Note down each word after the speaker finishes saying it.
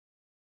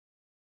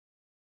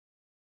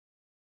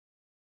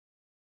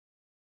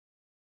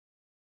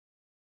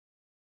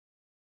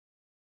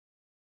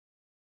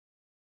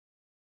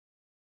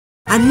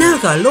And now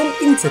go along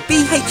into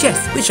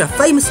BHS, which are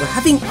famous for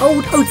having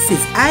old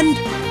Otises, and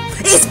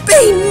it's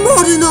been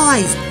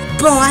modernised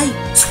by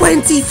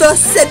 21st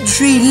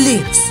century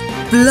lifts.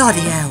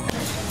 Bloody hell.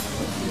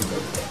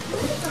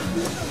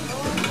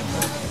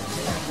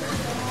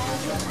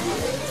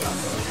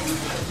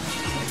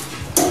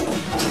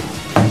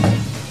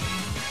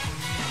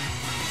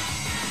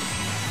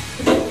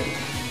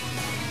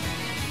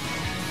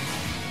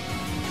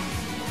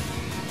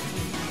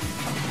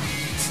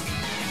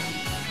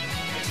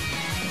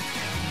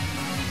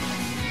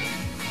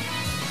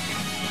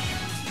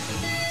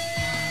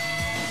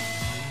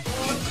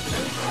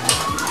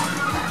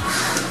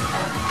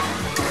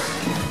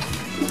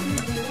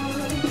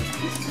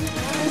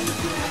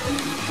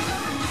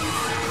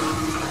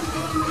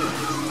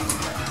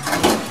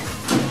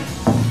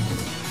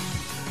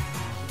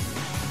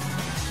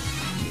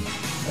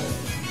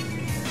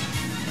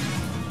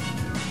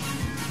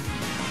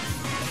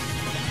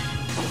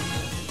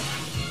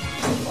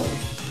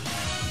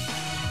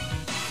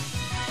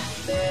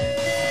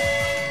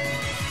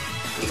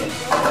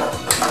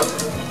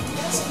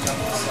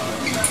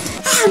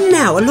 And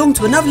now along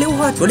to another little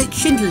hydraulic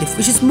Schindler lift,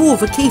 which is more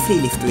of a Keithley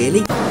lift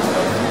really.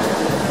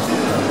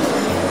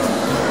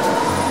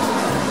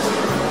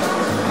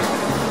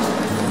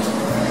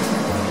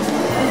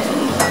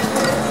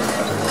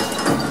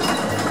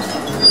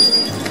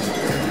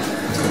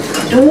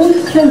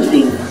 Doors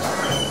closing.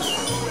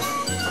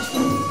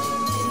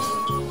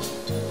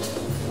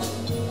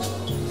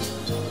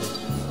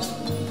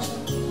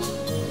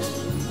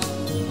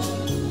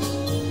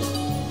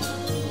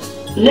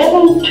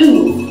 Level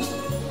 2.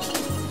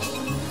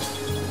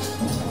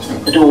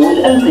 Doors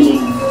opening.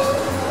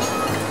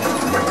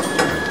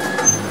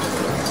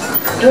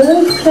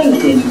 Doors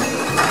closing.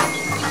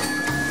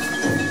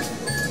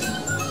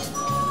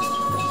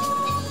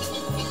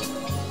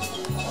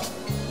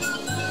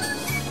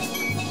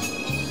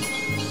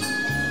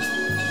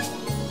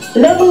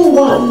 Level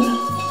 1.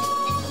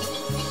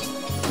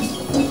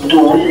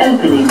 Doors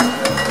opening.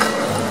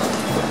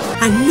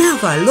 And now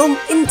go along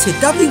into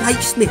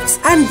WH Smith's,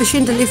 and the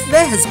Schindler lift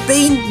there has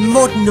been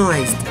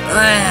modernised.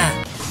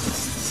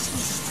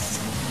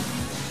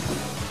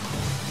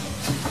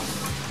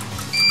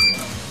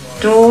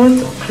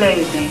 Doors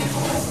closing.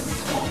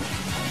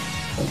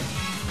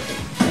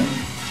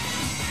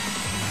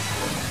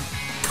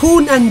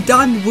 Pawn and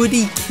Done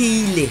Woody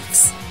Key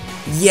lifts.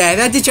 Yeah,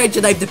 they had to change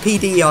the name to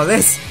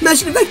PDRS.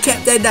 Imagine if they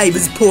kept their name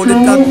as Pawn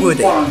and Done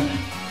Woody.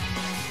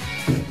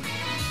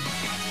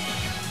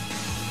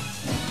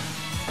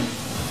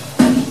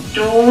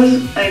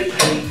 Doors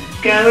open.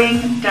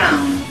 Going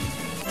down.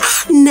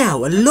 And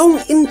now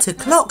along into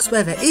Clark's,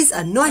 where there is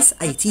a nice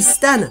 80s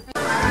Stanner.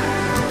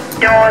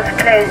 Doors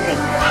closing.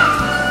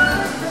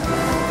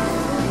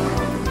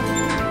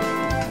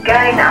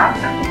 Going up.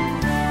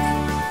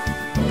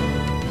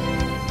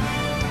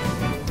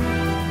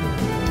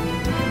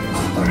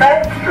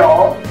 First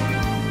floor.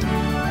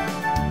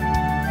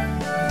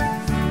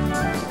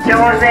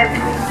 Doors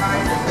open.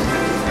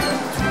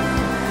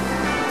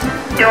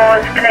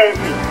 Doors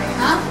closing.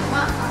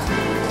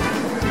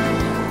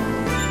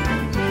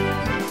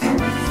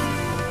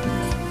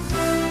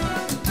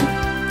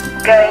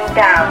 Going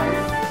down.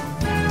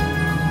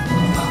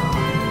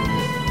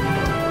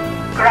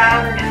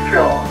 Ground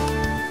floor.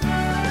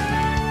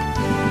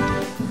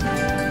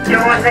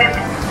 Doors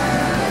open.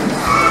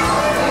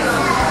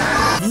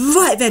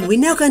 Right then, we're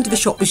now going to the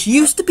shop which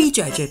used to be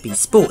JJB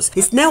Sports.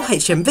 It's now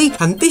HMV,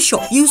 and this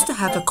shop used to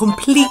have a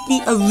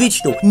completely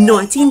original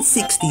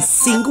 1960s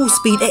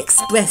single-speed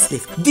express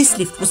lift. This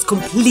lift was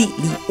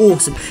completely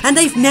awesome, and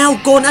they've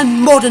now gone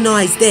and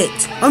modernised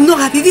it. I'm not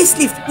happy. This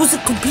lift was a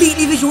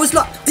completely original. It's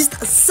like, this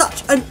is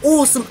such an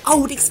awesome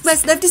old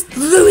express, and they've just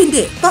ruined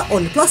it. But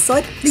on the plus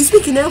side, at least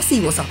we can now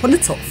see what's up on the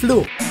top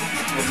floor.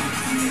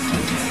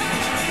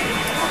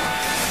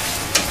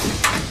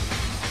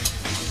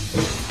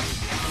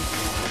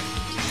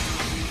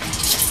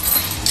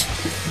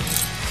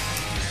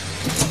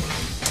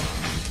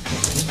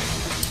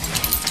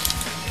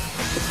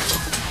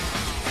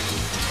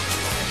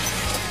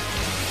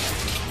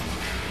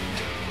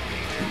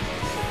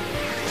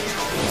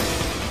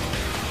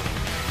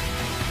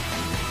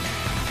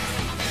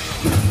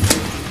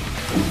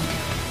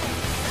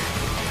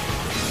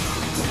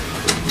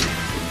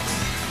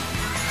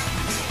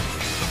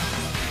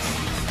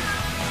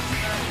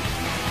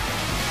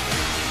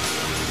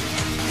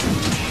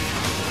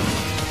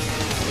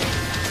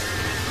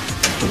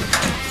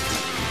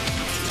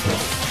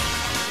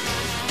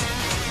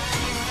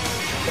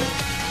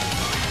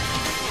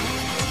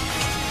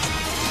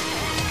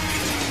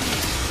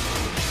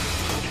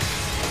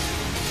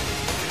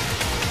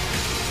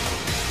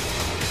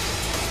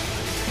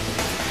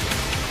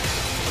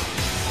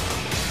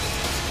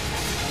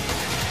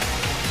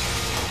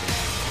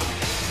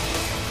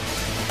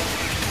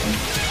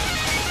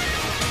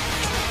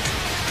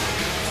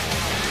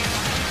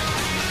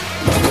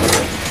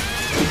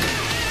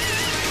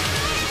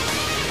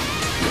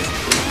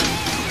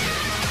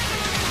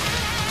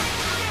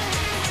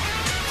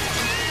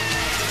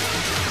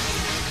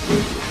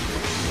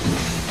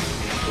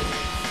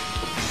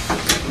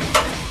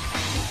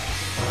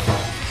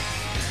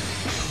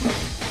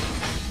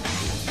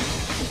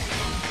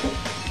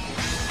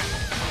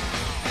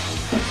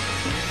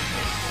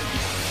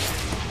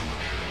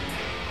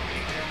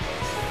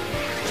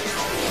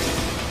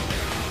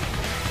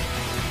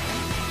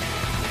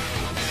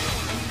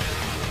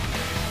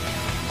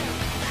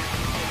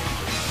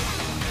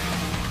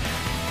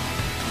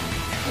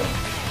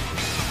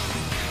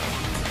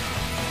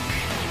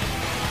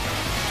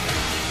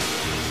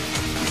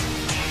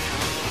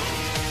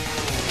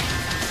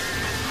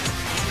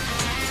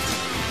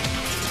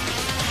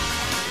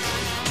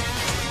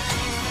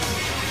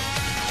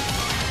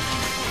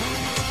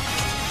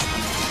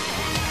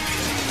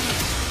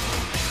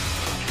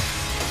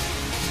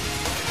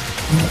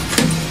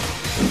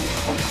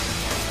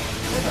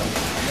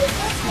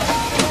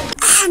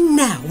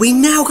 now we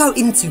go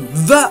into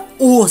the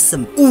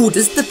awesome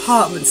Orders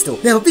department store.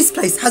 Now this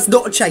place has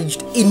not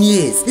changed in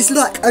years. It's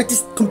like a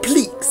just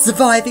complete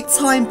surviving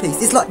timepiece.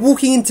 It's like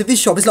walking into this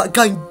shop. It's like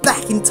going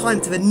back in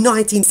time to the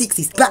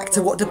 1960s, back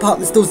to what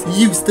department stores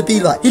used to be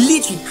like. It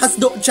literally has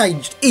not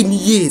changed in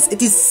years.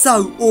 It is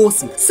so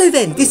awesome. So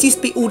then, this used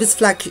to be Orders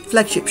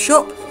flagship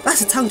shop.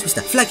 That's a tongue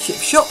twister. Flagship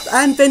shop.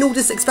 And then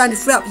Orders expanded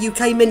throughout the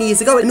UK many years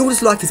ago, and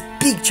Orders like this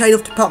big chain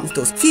of department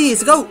stores. A few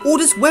years ago,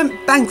 Orders went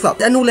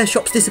bankrupt, and all their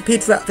shops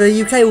disappeared throughout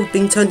the UK, all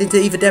being turned into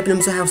either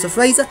Debenhams or House of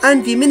Fraser,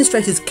 and the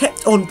administrators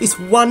kept on this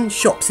one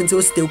shop since it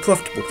was still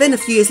profitable. Then a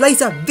few years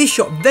later, this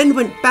shop then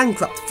went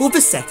bankrupt for the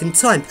second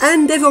time,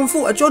 and everyone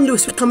thought a John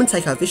Lewis would come and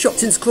take over the shop.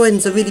 Since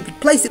Croydon's a really big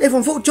place,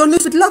 everyone thought John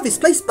Lewis would love this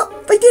place,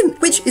 but they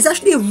didn't, which is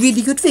actually a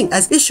really good thing,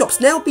 as this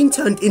shop's now been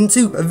turned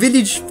into a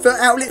village for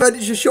outlet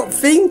furniture shop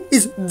thing.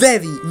 Is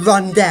very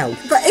run down,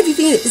 but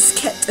everything in it is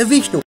kept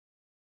original.